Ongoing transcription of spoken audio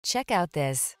Check out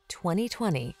this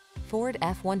 2020 Ford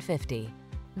F-150.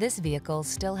 This vehicle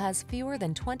still has fewer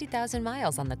than 20,000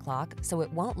 miles on the clock, so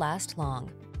it won't last long.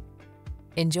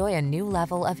 Enjoy a new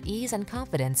level of ease and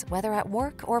confidence whether at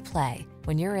work or play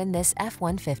when you're in this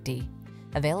F-150.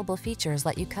 Available features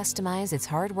let you customize its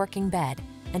hard-working bed,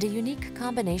 and a unique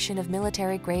combination of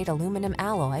military-grade aluminum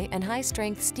alloy and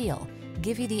high-strength steel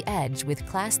give you the edge with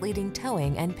class-leading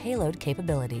towing and payload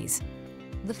capabilities.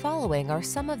 The following are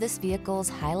some of this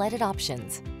vehicle's highlighted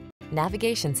options: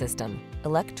 navigation system,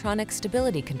 electronic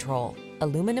stability control,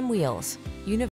 aluminum wheels,